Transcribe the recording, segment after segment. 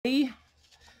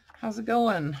How's it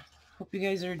going? Hope you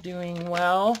guys are doing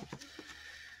well.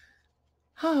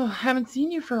 Oh, haven't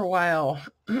seen you for a while.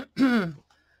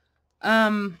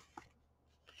 um,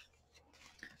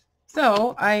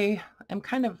 so I am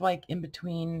kind of like in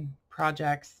between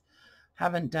projects.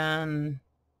 Haven't done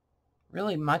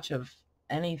really much of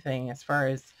anything as far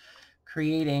as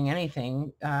creating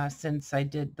anything since I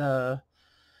did the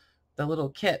little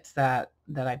kits that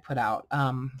I put out.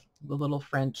 The little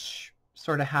French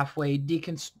sort of halfway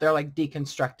they're like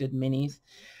deconstructed minis.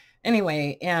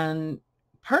 Anyway, and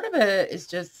part of it is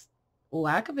just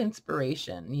lack of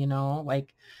inspiration,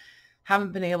 like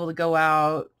haven't been able to go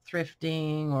out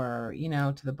thrifting or,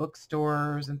 to the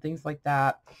bookstores and things like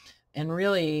that. And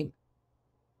really,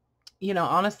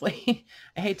 honestly,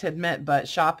 I hate to admit, but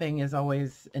shopping is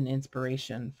always an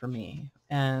inspiration for me.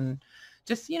 And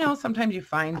just, sometimes you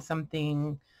find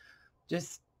something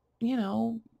just,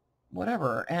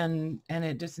 whatever, and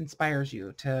it just inspires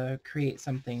you to create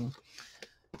something.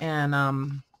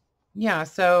 And yeah,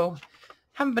 so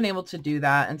haven't been able to do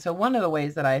that. And so one of the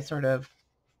ways that I sort of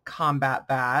combat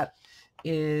that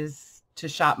is to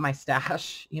shop my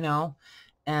stash,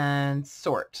 and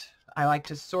sort. I like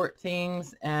to sort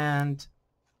things, and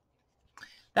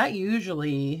that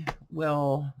usually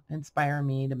will inspire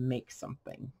me to make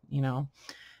something,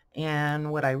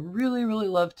 And what I really, really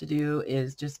love to do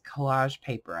is just collage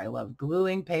paper. I love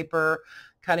gluing paper,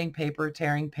 cutting paper,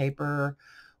 tearing paper,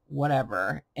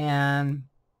 whatever. And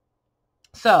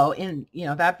so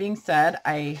that being said,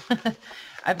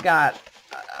 I've got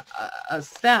a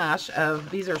stash of,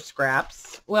 these are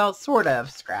scraps. Well, sort of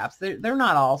scraps. They're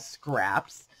not all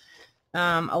scraps.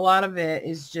 A lot of it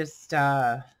is just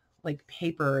like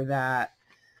paper that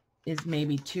is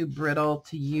maybe too brittle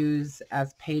to use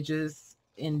as pages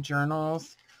in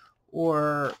journals,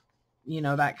 or,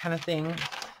 that kind of thing.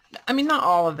 I mean, not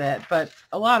all of it, but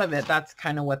a lot of it. That's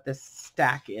kind of what this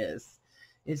stack is.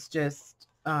 It's just,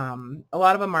 a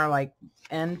lot of them are like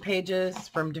end pages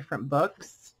from different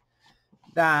books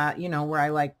that, where I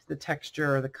liked the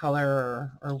texture or the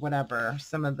color or whatever.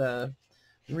 Some of the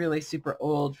really super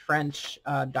old French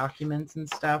documents and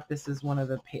stuff. This is one of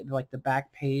the, like the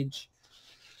back page.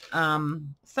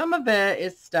 Some of it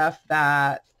is stuff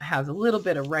that has a little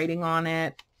bit of writing on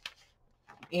it,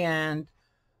 and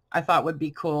I thought would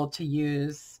be cool to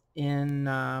use in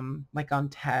like on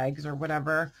tags or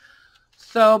whatever.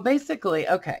 So basically,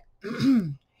 okay,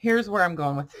 here's where I'm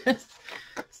going with this.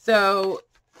 So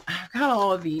I've got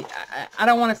all of the, I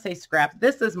don't want to say scraps.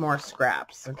 This is more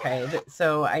scraps. Okay.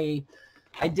 So I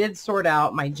did sort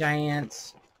out my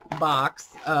giant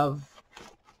box of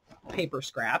paper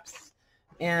scraps,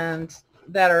 and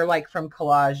that are like from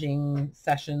collaging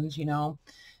sessions,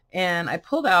 and I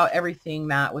pulled out everything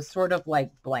that was sort of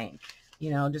like blank,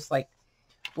 just like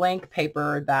blank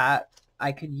paper that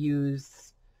I could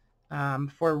use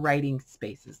for writing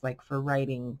spaces, like for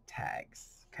writing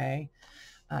tags. Okay.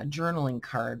 Journaling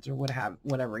cards or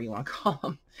whatever you want to call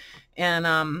them.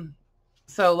 And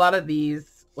so a lot of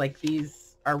these, like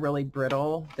these, are really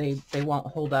brittle. They won't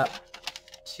hold up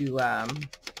to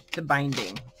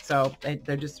binding. So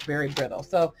they're just very brittle.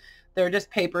 So they're just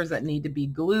papers that need to be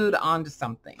glued onto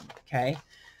something. Okay.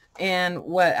 And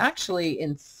what actually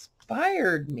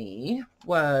inspired me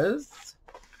was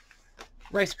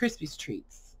Rice Krispies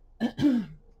treats.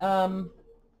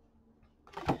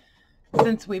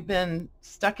 Since we've been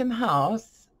stuck in the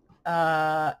house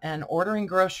and ordering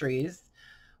groceries,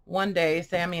 one day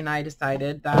Sammy and I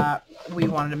decided that we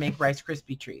wanted to make Rice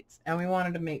Krispie treats, and we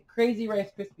wanted to make crazy Rice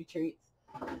Krispie treats.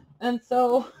 And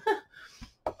so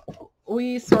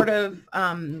we sort of,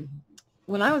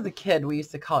 when I was a kid, we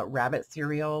used to call it rabbit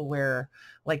cereal, where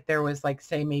like there was like,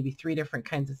 say, maybe 3 different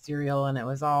kinds of cereal, and it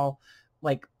was all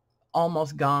like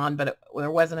almost gone, but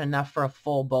there wasn't enough for a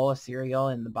full bowl of cereal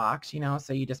in the box,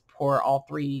 so you just pour all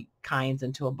 3 kinds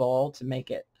into a bowl to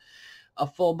make it a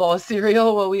full bowl of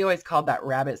cereal. Well, we always called that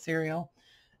rabbit cereal.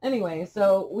 Anyway,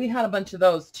 so we had a bunch of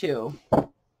those too,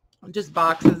 just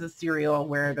boxes of cereal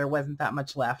where there wasn't that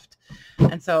much left.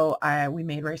 And so we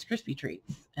made Rice Krispie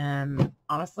treats, and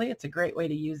honestly, it's a great way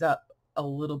to use up a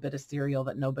little bit of cereal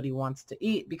that nobody wants to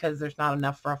eat because there's not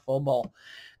enough for a full bowl.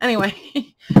 Anyway,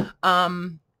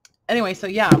 so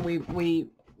yeah, we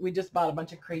just bought a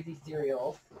bunch of crazy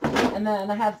cereals, and then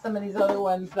I had some of these other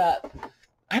ones that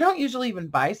I don't usually even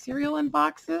buy cereal in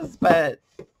boxes, but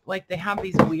like they have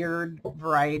these weird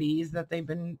varieties that they've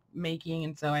been making,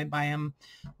 and so I buy them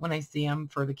when I see them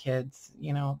for the kids.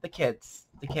 The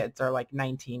kids are like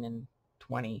 19 and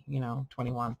 20,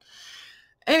 21.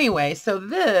 Anyway, so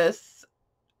this,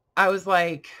 I was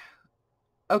like,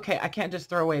 okay, I can't just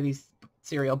throw away these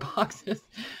cereal boxes.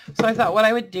 So I thought what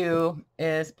I would do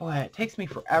is, boy, it takes me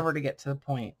forever to get to the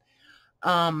point.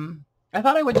 I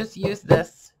thought I would just use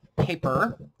this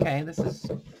paper. Okay, this is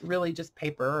really just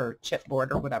paper or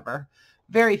chipboard or whatever,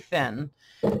 very thin,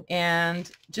 and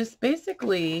just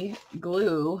basically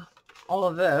glue all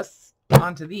of this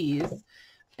onto these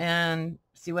and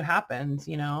see what happens.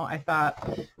 You know, I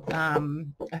thought,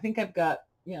 I think I've got,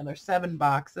 yeah, there's 7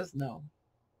 boxes. No,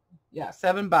 yeah,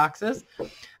 7 boxes.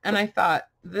 And I thought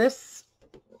this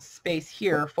space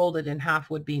here folded in half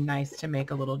would be nice to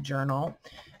make a little journal.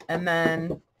 And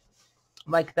then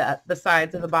like that, the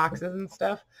sides of the boxes and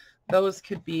stuff, those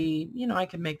could be, you know, I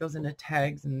could make those into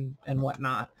tags and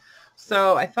whatnot.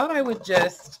 So I thought I would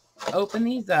just open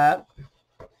these up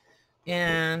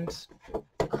and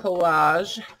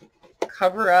collage,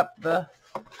 cover up the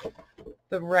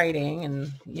writing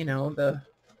and, you know,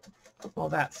 all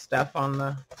that stuff on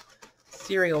the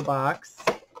cereal box.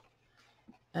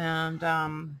 And,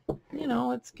 you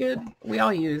know, it's good. We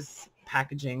all use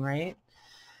packaging, right?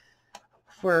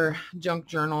 For junk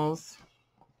journals.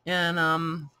 And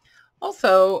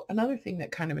also another thing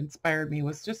that kind of inspired me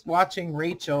was just watching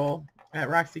Rachel at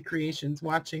Roxy Creations,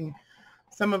 watching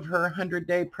some of her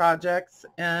 100-day projects.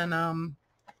 And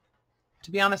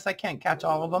to be honest, I can't catch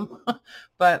all of them,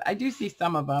 but I do see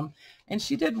some of them. And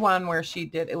she did one where she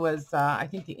did, it was, I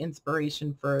think the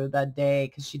inspiration for the day,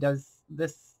 because she does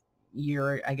this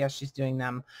year, I guess she's doing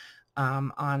them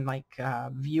on like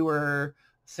viewer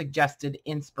suggested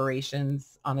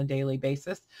inspirations on a daily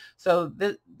basis. So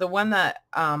the one that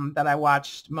that I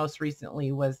watched most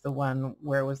recently was the one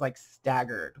where it was like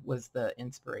staggered was the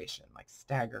inspiration, like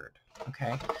staggered.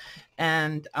 Okay.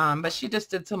 And but she just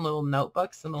did some little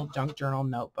notebooks, some little junk journal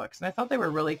notebooks, and I thought they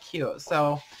were really cute.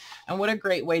 So, and what a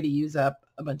great way to use up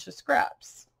a bunch of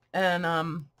scraps.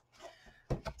 And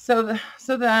so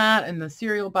that and the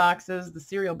cereal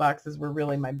boxes were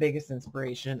really my biggest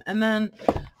inspiration. And then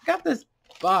I got this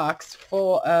box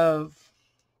full of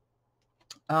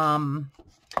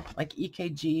like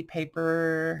EKG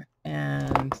paper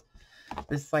and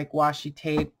this like washi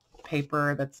tape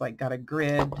paper that's like got a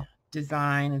grid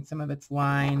design, and some of it's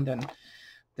lined, and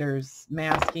there's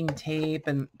masking tape,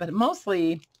 and but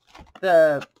mostly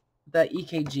the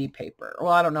EKG paper.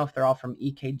 Well, I don't know if they're all from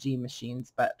EKG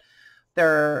machines, but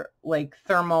they're like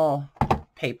thermal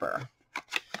paper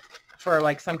for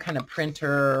like some kind of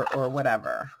printer or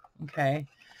whatever. Okay.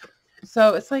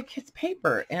 So it's like, it's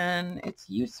paper and it's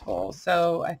useful.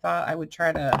 So I thought I would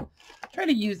try to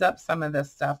use up some of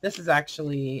this stuff. This is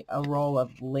actually a roll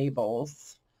of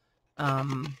labels. I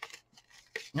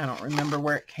don't remember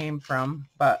where it came from,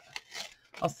 but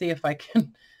I'll see if I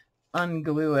can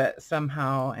unglue it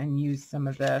somehow and use some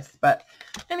of this. But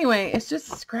anyway, it's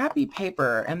just scrappy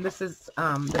paper, and this is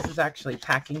actually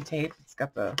packing tape. It's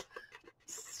got the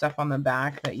stuff on the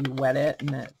back that you wet it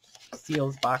and it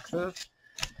seals boxes.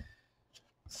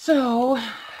 So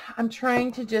I'm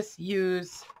trying to just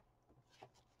use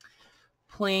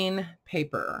plain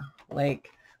paper,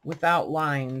 like without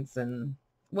lines, and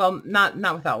well, not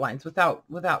without lines,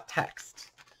 without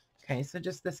text. Okay, so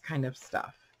just this kind of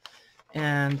stuff.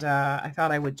 And I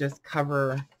thought I would just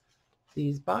cover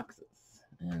these boxes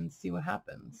and see what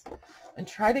happens, and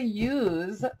try to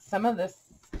use some of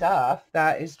this stuff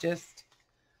that is just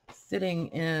sitting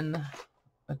in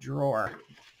a drawer.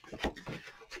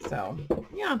 So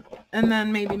yeah, and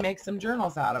then maybe make some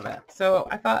journals out of it. So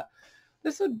I thought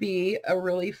this would be a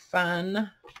really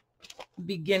fun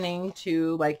beginning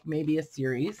to like maybe a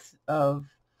series of,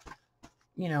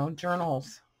 you know,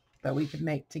 journals that we could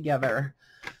make together.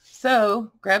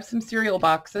 So grab some cereal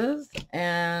boxes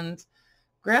and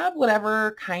grab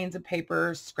whatever kinds of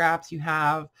paper scraps you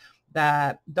have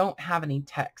that don't have any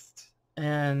text.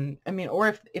 And I mean,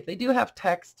 or if they do have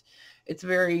text, it's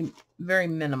very, very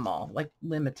minimal, like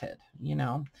limited, you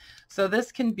know. So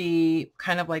this can be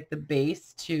kind of like the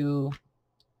base to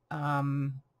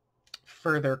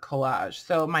further collage.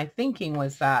 So my thinking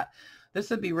was that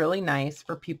this would be really nice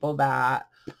for people that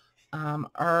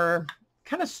are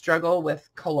kind of struggle with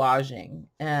collaging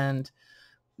and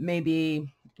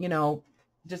maybe, you know,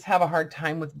 just have a hard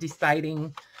time with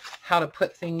deciding how to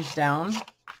put things down.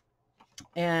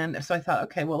 And so I thought,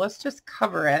 okay, well, let's just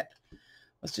cover it.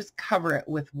 Let's just cover it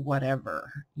with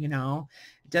whatever, you know.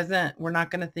 We're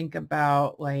not going to think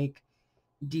about like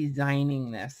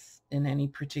designing this in any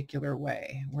particular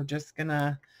way. We're just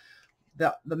gonna,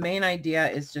 the main idea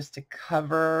is just to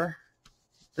cover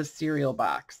the cereal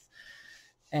box.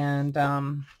 And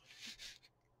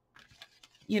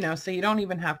you know, so you don't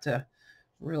even have to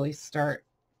really start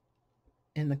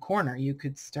in the corner. You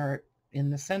could start in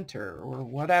the center or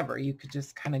whatever. You could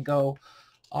just kind of go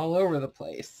all over the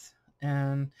place,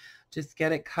 and just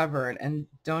get it covered, and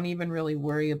don't even really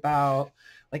worry about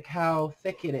like how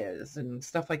thick it is and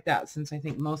stuff like that, since I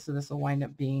think most of this will wind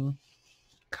up being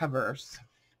covers.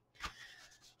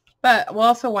 But we'll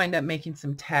also wind up making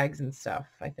some tags and stuff,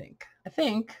 I think.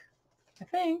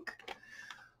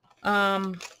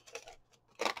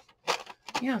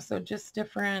 Yeah, so just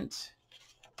different,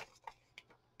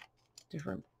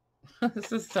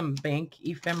 this is some bank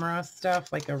ephemera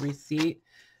stuff, like a receipt,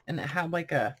 and it had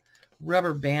like a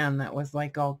rubber band that was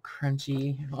like all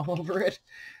crunchy all over it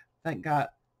that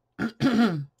got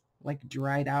like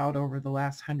dried out over the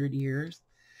last 100 years.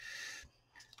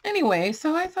 Anyway,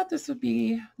 so I thought this would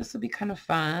be kind of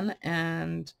fun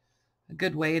and a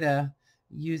good way to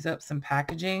use up some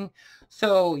packaging.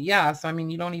 So yeah, so I mean,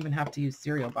 you don't even have to use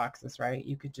cereal boxes, right?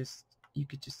 You could just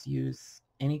use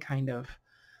any kind of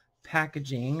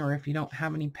packaging, or if you don't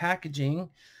have any packaging,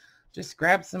 just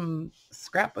grab some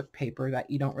scrapbook paper that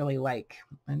you don't really like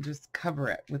and just cover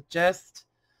it with just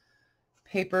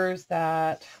papers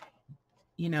that,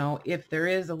 you know, if there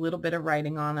is a little bit of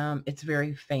writing on them, it's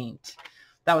very faint.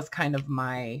 That was kind of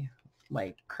my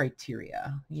like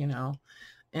criteria, you know.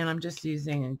 And I'm just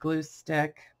using a glue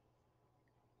stick.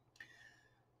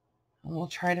 And we'll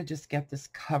try to just get this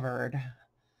covered.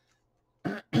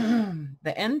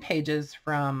 The end pages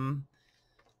from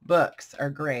books are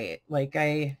great. Like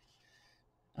I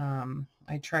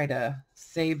try to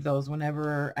save those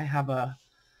whenever I have a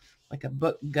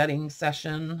book gutting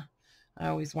session. I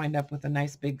always wind up with a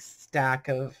nice big stack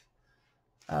of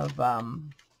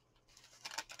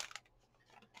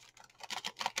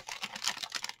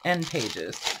end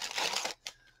pages.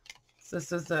 So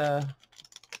this is a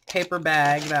paper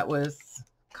bag that was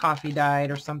coffee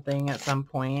dyed or something at some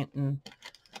point, and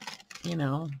you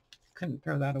know, couldn't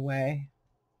throw that away.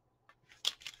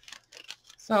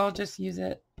 So I'll just use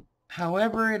it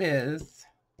however it is.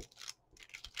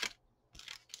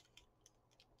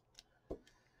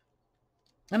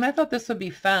 And I thought this would be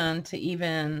fun to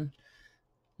even,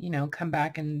 you know, come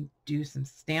back and do some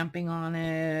stamping on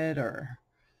it or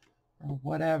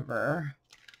whatever.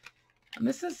 And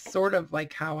this is sort of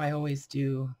like how I always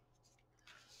do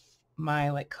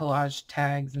my like collage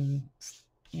tags, and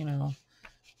you know,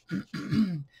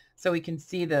 so we can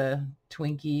see the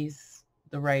Twinkies,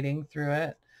 the writing through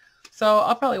it. So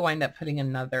I'll probably wind up putting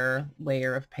another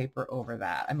layer of paper over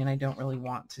that. I mean, I don't really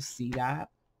want to see that.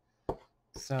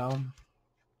 So,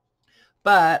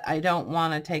 but I don't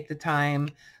want to take the time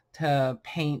to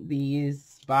paint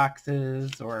these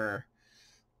boxes or,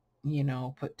 you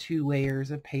know, put 2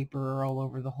 layers of paper all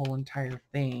over the whole entire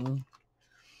thing.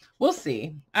 We'll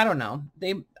see. I don't know.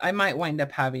 I might wind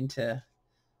up having to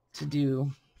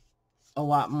do a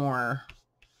lot more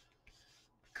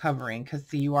covering, because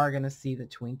see, you are going to see the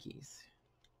Twinkies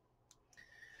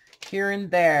here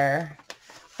and there.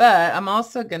 But I'm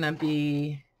also going to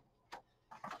be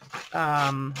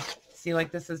see,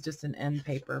 like this is just an end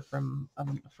paper from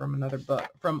another book,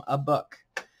 from a book.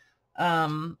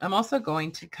 I'm also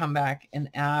going to come back and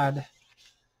add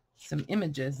some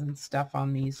images and stuff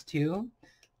on these too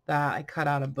that I cut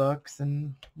out of books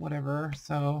and whatever.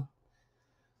 So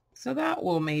that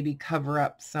will maybe cover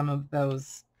up some of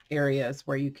those areas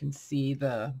where you can see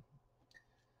the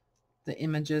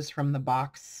images from the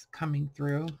box coming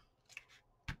through.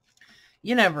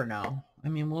 You never know. I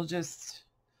mean, we'll just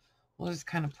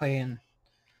kind of play and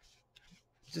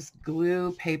just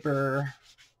glue paper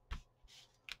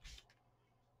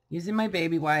using my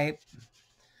baby wipe.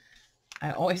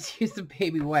 I always use a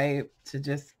baby wipe to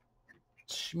just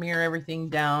smear everything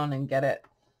down and get it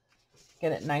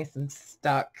nice and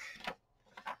stuck.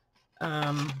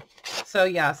 So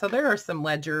yeah, so there are some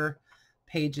ledger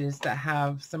pages that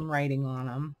have some writing on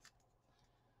them,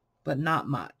 but not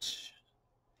much.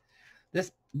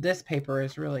 This paper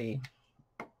is really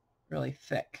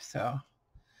thick, so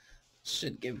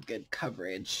should give good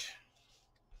coverage.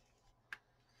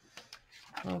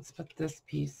 Let's put this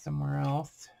piece somewhere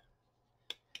else.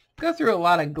 Go through a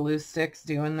lot of glue sticks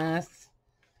doing this,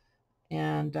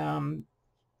 and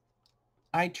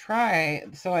I try,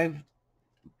 so I've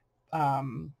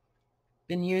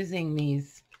been using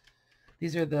these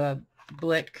are the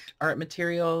Blick Art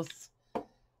Materials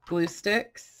glue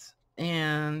sticks,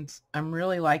 and I'm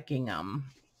really liking them.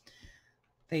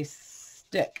 They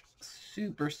stick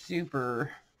super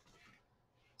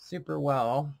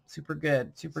well, super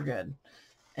good.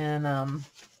 And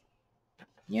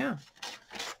yeah,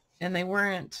 and they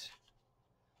weren't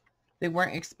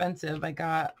expensive. I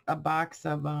got a box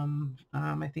of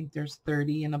I think there's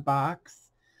 30 in a box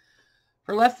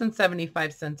for less than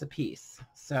 75 cents a piece.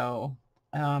 So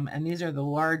and these are the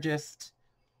largest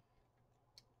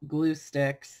glue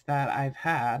sticks that I've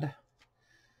had,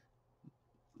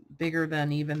 bigger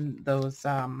than even those,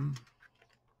 the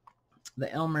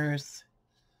Elmer's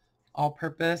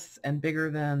all-purpose, and bigger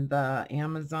than the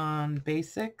Amazon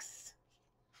Basics.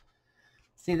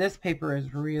 See, this paper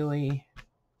is really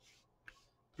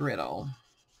brittle.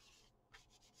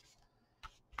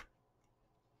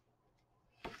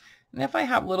 And if I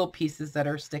have little pieces that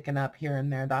are sticking up here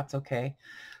and there, that's okay.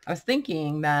 I was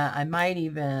thinking that I might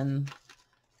even,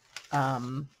 I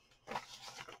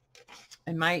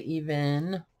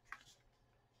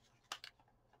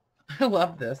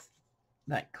love this,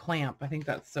 that clamp. I think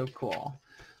that's so cool.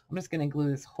 I'm just going to glue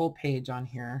this whole page on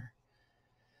here.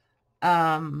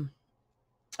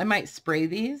 I might spray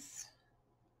these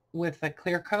with a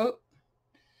clear coat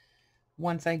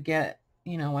once I get,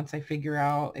 once I figure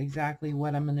out exactly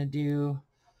what I'm going to do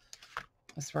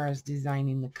as far as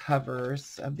designing the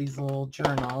covers of these little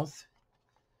journals.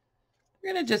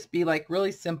 They're going to just be like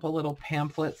really simple little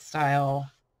pamphlet style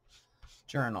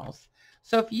journals.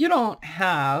 So if you don't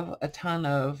have a ton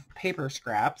of paper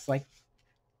scraps, like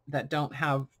that don't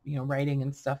have, writing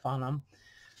and stuff on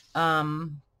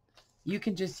them, you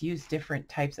can just use different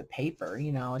types of paper.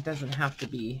 It doesn't have to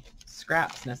be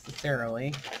scraps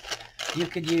necessarily. You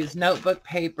could use notebook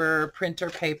paper, printer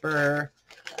paper,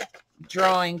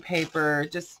 drawing paper.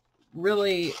 Just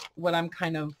really what I'm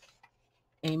kind of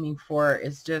aiming for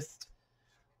is just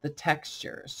the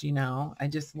textures, I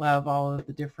just love all of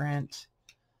the different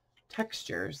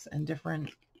textures and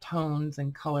different tones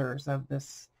and colors of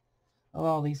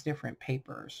all these different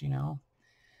papers,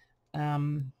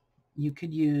 you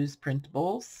could use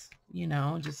printables,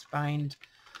 just find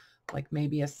like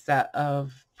maybe a set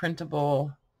of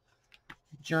printable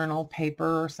journal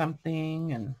paper or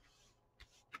something, and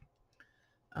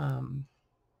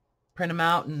print them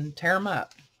out and tear them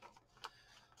up.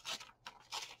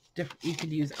 You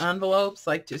could use envelopes,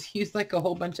 like just use like a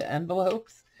whole bunch of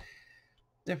envelopes,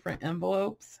 different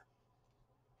envelopes.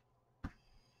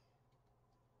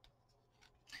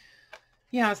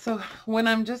 Yeah, so when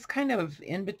I'm just kind of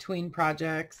in between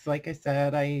projects, like I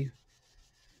said,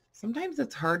 sometimes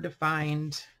it's hard to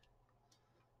find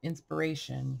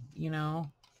inspiration,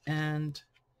 and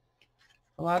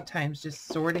a lot of times just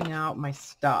sorting out my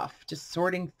stuff, just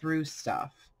sorting through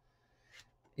stuff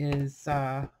is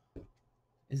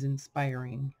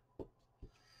inspiring.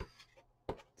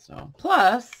 So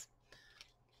plus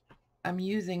I'm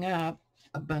using up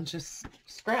a bunch of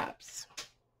scraps.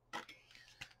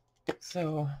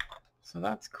 So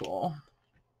that's cool.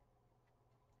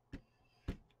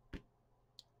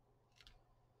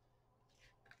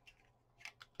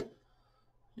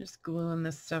 Just gluing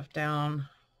this stuff down.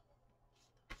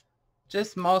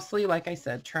 Just mostly, like I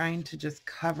said, trying to just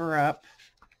cover up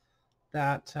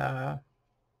that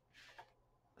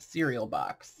cereal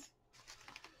box.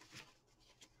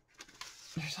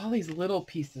 There's all these little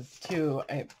pieces too.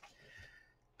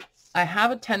 I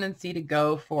have a tendency to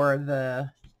go for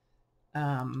the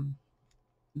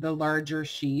larger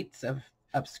sheets of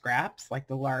scraps, like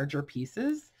the larger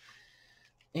pieces.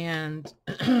 And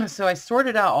so I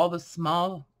sorted out all the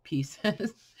small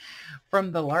pieces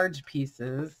from the large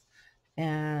pieces.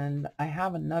 And I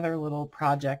have another little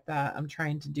project that I'm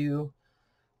trying to do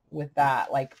with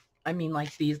that. Like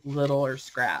these littler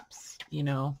scraps,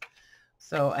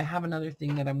 So I have another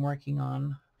thing that I'm working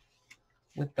on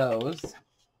with those.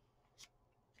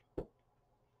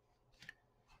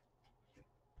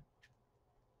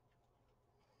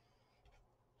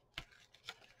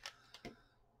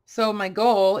 So my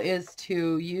goal is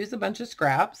to use a bunch of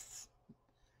scraps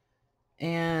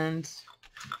and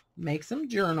make some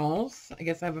journals. I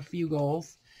guess I have a few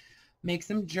goals. Make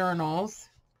some journals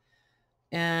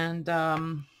and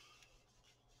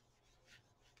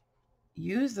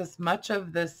use as much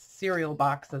of this cereal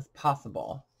box as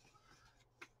possible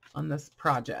on this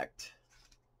project.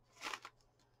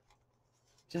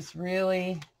 Just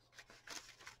really,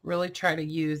 really try to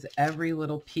use every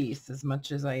little piece as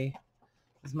much as I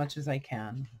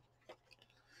can.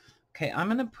 Okay, I'm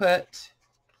going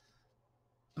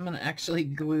to actually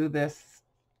glue this.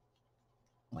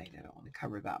 Wait, I don't want to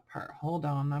cover that part. Hold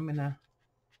on. I'm going to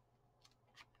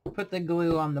put the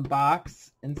glue on the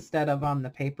box instead of on the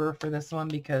paper for this one,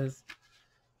 because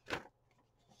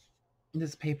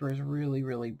this paper is really,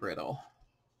 really brittle.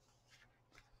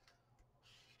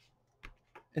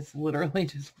 It's literally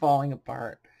just falling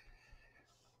apart.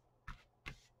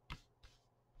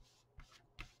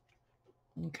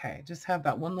 Okay, just have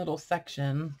that one little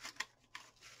section.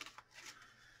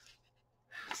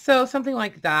 So something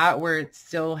like that, where it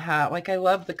still have, like, I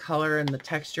love the color and the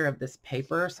texture of this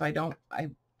paper. So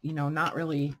not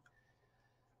really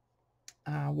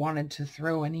wanted to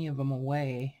throw any of them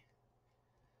away.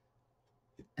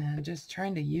 And just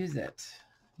trying to use it,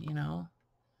 you know.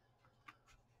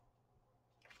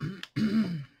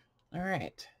 All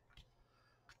right.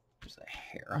 There's a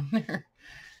hair on there.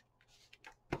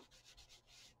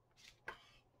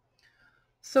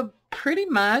 So pretty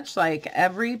much like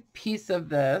every piece of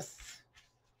this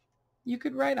you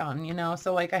could write on, you know.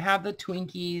 So like I have the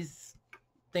Twinkies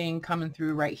thing coming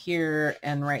through right here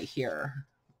and right here,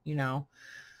 you know.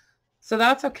 So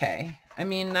that's okay. I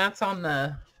mean, that's on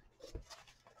the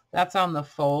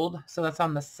fold. So that's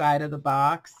on the side of the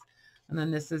box. And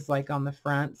then this is like on the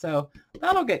front. So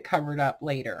that'll get covered up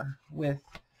later with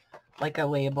like a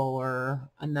label or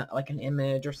like an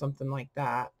image or something like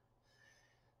that.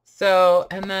 So,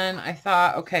 and then I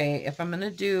thought, okay, if I'm going to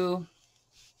do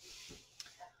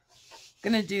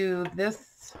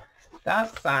this,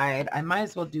 that side, I might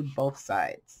as well do both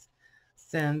sides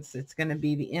since it's going to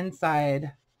be the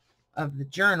inside of the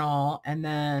journal. And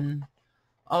then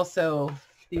also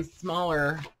these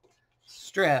smaller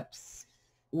strips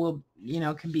will, you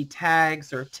know, can be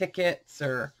tags or tickets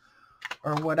or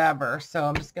whatever. So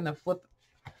I'm just going to flip.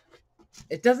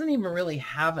 It doesn't even really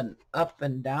have an up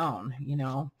and down, you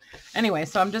know. Anyway,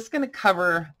 so I'm just going to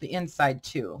cover the inside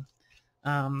too,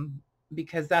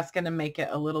 because that's going to make it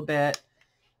a little bit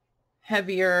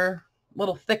heavier, a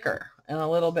little thicker, and a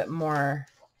little bit more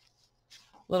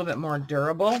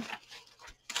durable.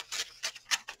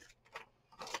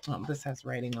 Oh, this has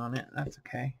writing on it. That's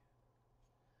okay.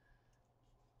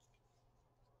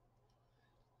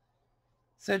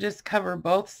 So just cover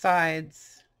both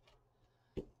sides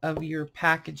of your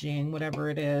packaging, whatever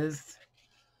it is.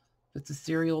 If it's a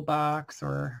cereal box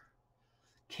or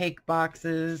cake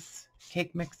boxes,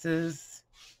 cake mixes.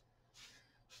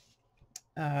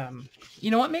 You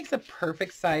know what makes a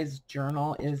perfect size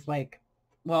journal is like,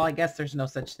 well, I guess there's no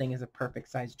such thing as a perfect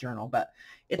size journal, but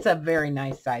it's a very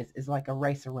nice size, is like a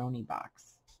Rice-A-Roni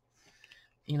box,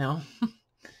 you know.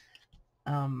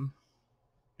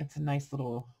 It's a nice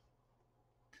little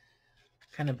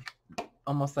kind of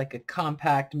almost like a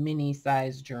compact mini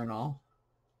size journal.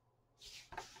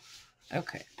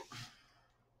 Okay.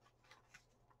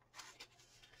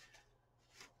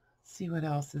 Let's see what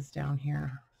else is down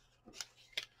here.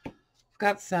 I've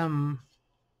got some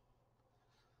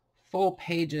full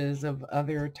pages of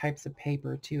other types of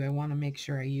paper too. I want to make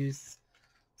sure I use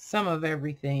some of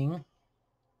everything.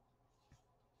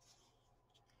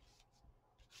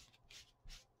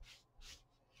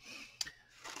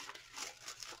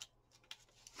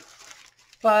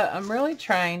 But I'm really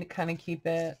trying to kind of keep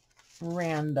it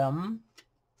random.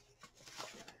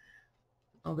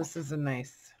 Oh, this is a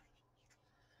nice,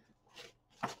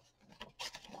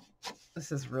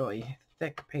 this is really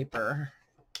thick paper.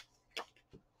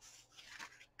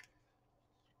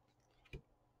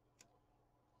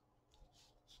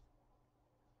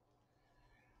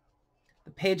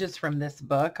 The pages from this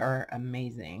book are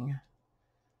amazing.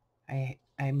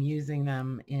 I'm using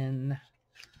them in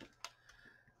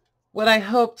what I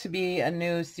hope to be a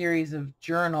new series of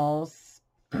journals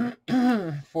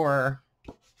for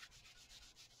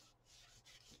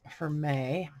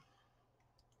May.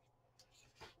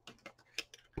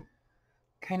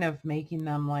 Kind of making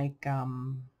them like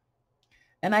I'm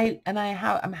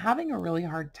having a really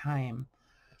hard time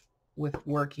with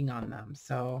working on them.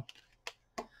 So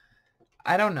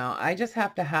I don't know. I just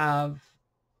have to have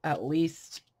at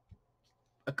least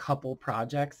a couple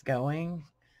projects going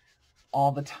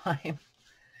all the time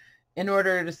in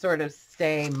order to sort of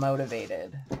stay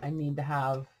motivated. I need to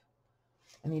have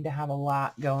a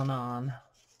lot going on.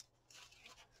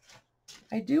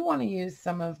 I do want to use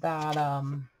some of that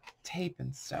tape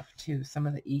and stuff too, some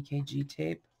of the EKG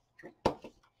tape.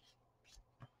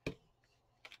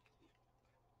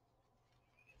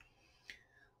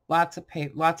 Lots of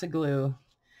paper, lots of glue.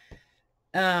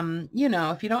 You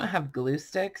know, if you don't have glue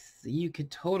sticks, you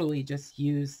could totally just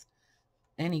use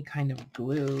any kind of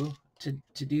glue to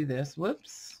do this.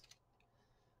 Whoops.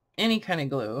 Any kind of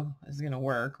glue is going to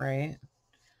work, right?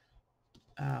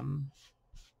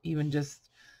 Even just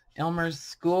Elmer's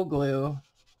school glue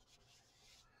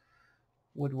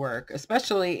would work,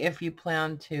 especially if you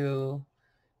plan to,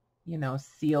 you know,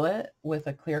 seal it with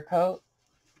a clear coat.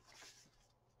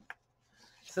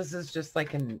 So this is just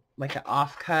like an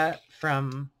offcut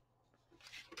from,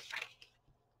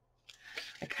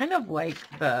 I kind of like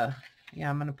the, yeah,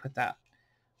 I'm going to put that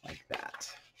like that.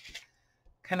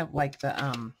 Kind of like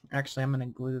the, actually I'm going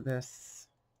to glue this,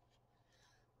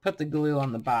 put the glue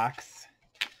on the box.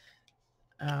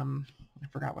 I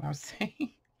forgot what I was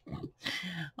saying.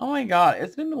 Oh my God,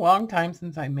 it's been a long time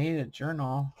since I made a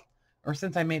journal, or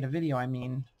since I made a video, I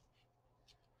mean.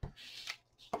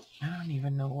 I don't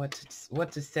even know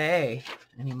what to say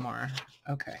anymore.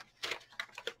 Okay.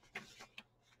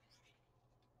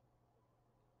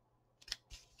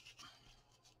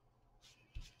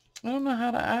 I don't know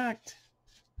how to act.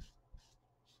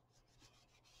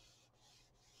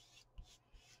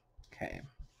 Okay.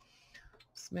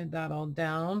 Smooth that all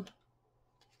down.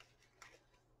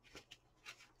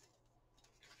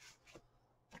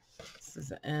 This is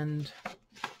the end.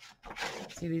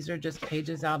 See, these are just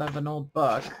pages out of an old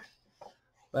book,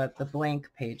 but the blank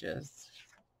pages.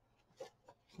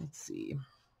 Let's see.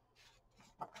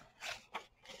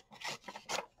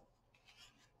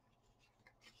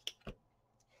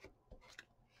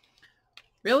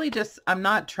 Really just, I'm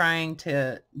not trying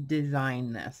to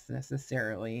design this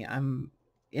necessarily.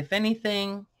 If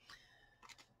anything,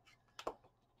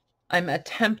 I'm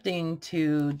attempting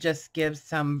to just give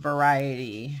some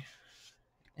variety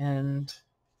and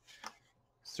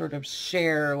sort of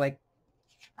share, like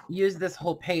use this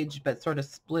whole page, but sort of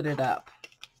split it up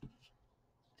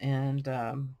and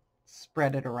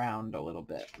spread it around a little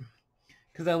bit.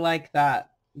 Because I like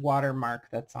that watermark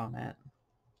that's on it.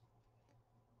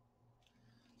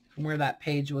 From where that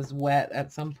page was wet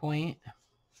at some point.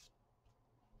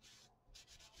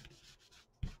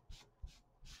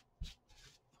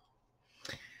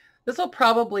 This will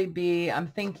probably be, I'm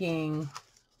thinking,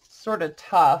 sort of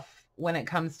tough when it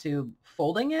comes to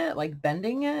folding it, like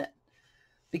bending it,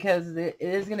 because it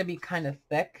is going to be kind of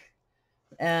thick.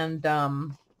 And I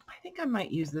think I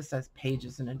might use this as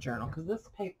pages in a journal because this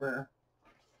paper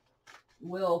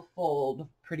will fold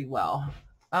pretty well.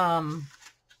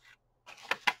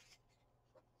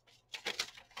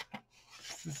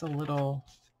 This is a little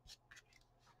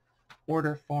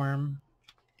order form.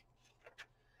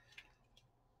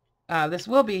 This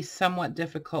will be somewhat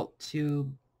difficult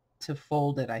to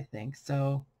fold it, I think.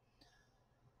 So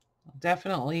I'll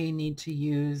definitely need to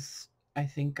use, I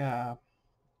think,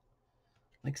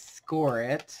 like score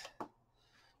it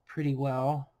pretty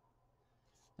well.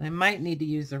 And I might need to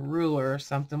use a ruler or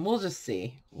something. We'll just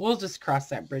see. We'll just cross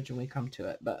that bridge when we come to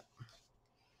it. But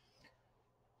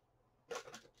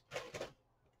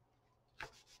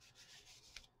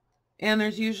and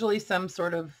there's usually some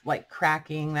sort of like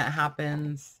cracking that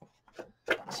happens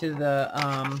to the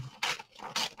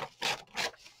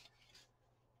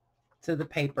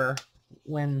paper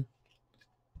when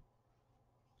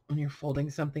you're folding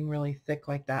something really thick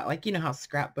like that. Like, you know how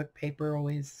scrapbook paper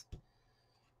always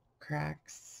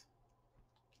cracks.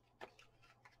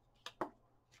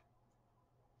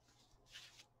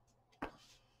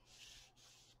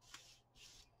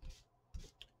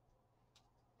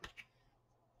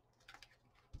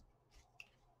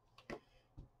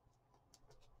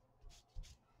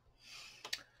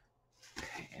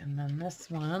 Okay, and then this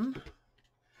one,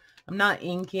 I'm not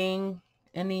inking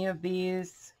any of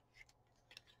these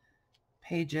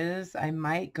pages. I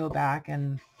might go back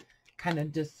and kind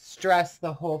of distress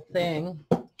the whole thing.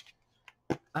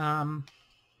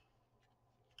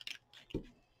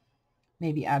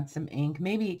 Maybe add some ink.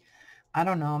 Maybe, I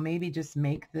don't know, maybe just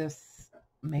make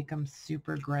them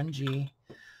super grungy.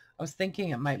 I was thinking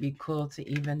it might be cool to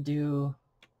even do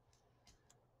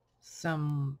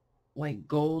some like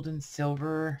gold and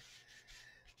silver.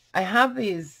 I have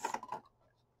these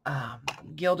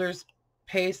Gilder's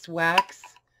paste wax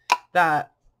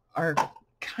that are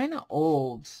kind of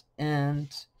old,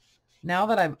 and now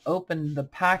that I've opened the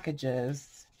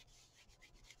packages,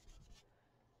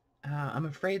 I'm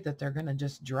afraid that they're going to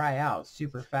just dry out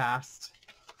super fast.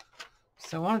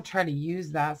 So I want to try to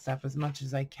use that stuff as much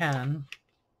as I can.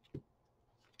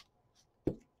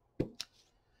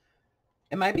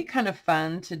 It might be kind of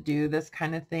fun to do this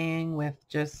kind of thing with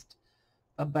just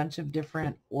a bunch of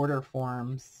different order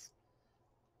forms,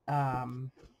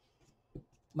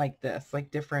 like this,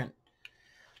 like different,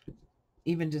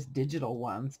 even just digital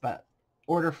ones, but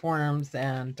order forms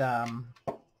and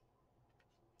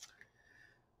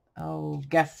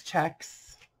guest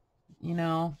checks, you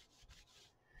know,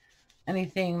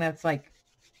 anything that's like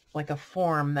a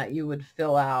form that you would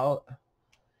fill out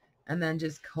and then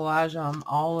just collage them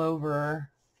all over.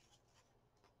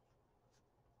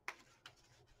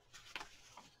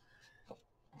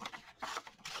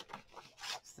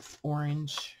 This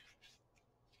orange.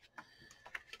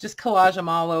 Just collage them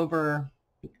all over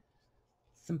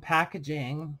some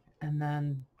packaging, and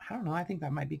then, I don't know, I think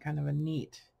that might be kind of a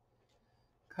neat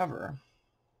cover.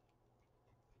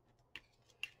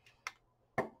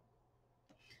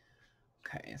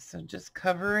 Okay, so just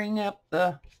covering up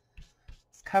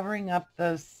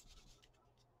this,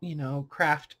 you know,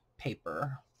 craft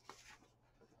paper,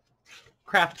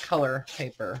 craft color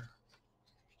paper.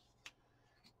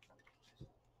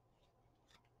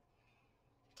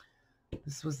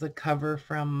 This was the cover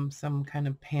from some kind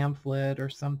of pamphlet or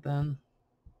something.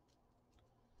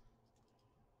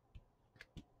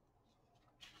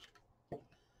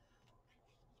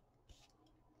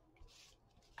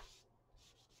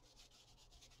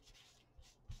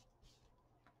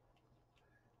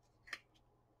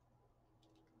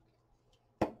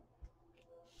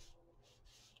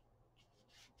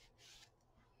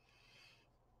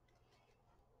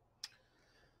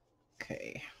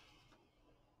 Okay.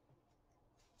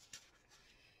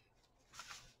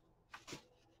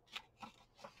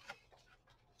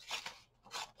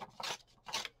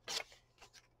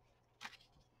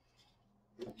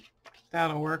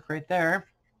 That'll work right there.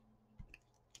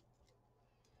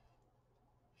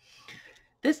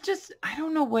 This just, I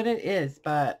don't know what it is,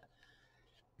 but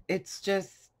it's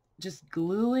just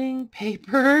gluing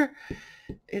paper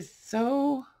is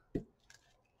so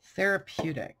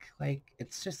therapeutic. Like,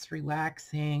 it's just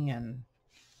relaxing, and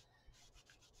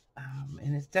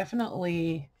it's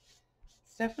definitely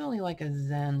like a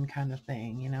Zen kind of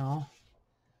thing, you know.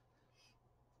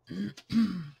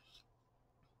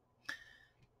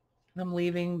 I'm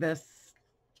leaving this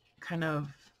kind of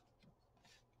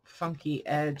funky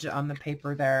edge on the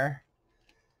paper there.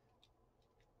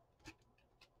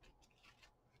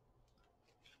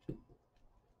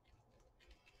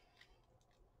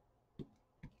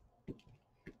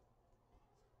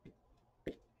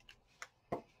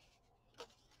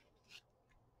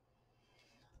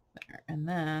 There. And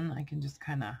then I can just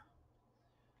kind of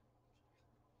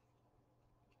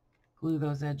glue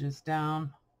those edges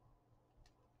down.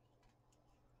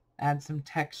 Add some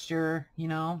texture, you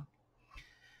know.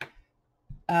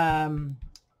 I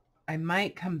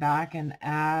might come back and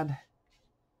add,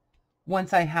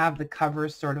 once I have the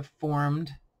covers sort of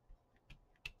formed,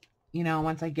 you know,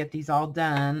 once I get these all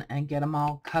done and get them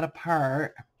all cut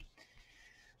apart,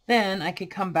 then I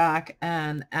could come back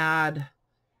and add,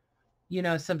 you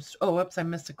know, some, oh, whoops, I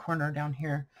missed a corner down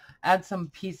here. Add some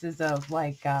pieces of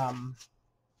like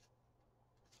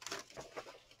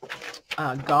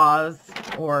gauze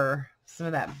or some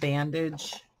of that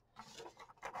bandage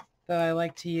that I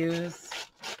like to use.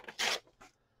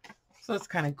 So it's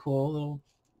kind of cool. Little,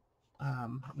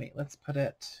 wait, let's put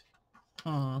it,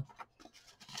 I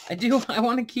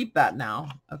want to keep that now.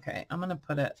 Okay, I'm going to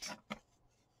put it,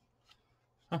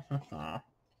 where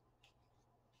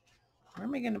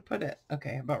am I going to put it?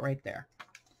 Okay, about right there.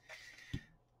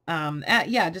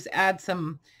 Yeah, just add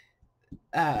some,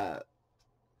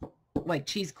 like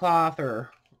cheesecloth or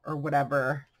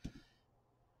whatever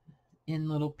in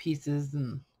little pieces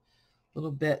and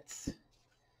little bits.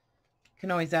 You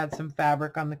can always add some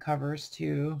fabric on the covers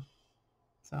too.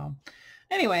 So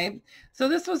anyway, so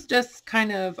this was just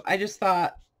kind of, I just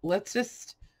thought, let's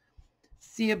just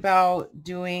see about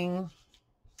doing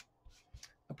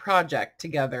a project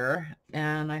together.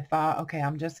 And I thought, okay,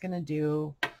 I'm just going to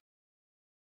do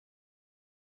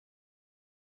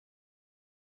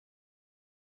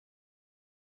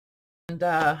and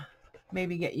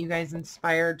maybe get you guys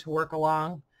inspired to work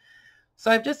along.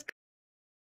 So I've just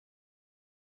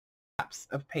got scraps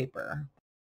of paper.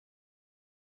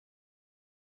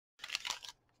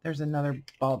 There's another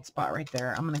bald spot right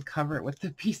there. I'm going to cover it with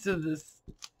a piece of this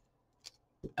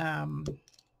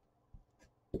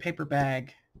paper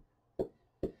bag.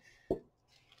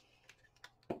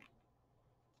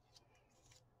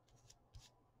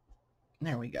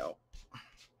 There we go.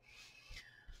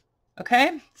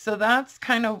 Okay, so that's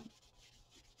kind of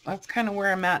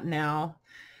where I'm at now.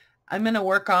 I'm going to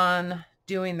work on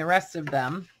doing the rest of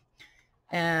them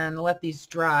and let these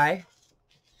dry.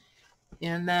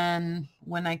 And then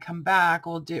when I come back,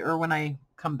 when I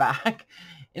come back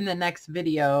in the next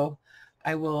video,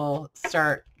 I will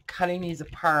start cutting these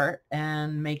apart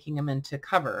and making them into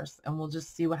covers, and we'll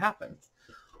just see what happens.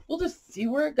 We'll just see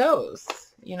where it goes,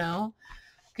 you know.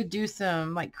 Could do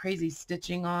some like crazy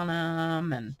stitching on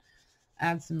them and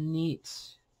add some neat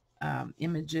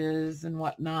images and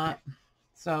whatnot.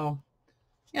 So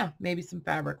yeah, maybe some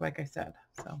fabric, like I said.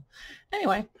 So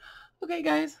anyway, okay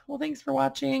guys, well, thanks for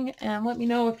watching, and let me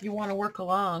know if you want to work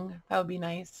along. That would be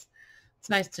nice. It's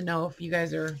nice to know if you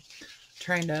guys are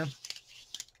trying to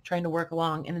work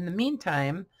along. And in the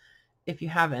meantime, if you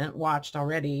haven't watched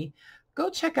already, go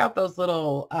check out those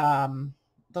little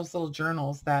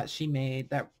journals that she made,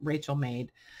 that Rachel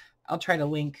made. I'll try to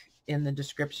link in the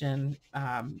description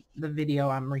the video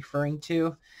I'm referring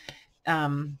to.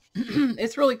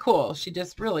 It's really cool. She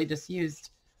just really just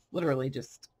used literally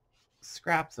just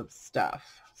scraps of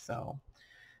stuff. So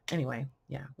anyway,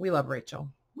 yeah, we love Rachel.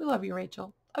 We love you,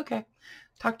 Rachel. Okay,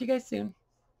 talk to you guys soon.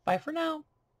 Bye for now.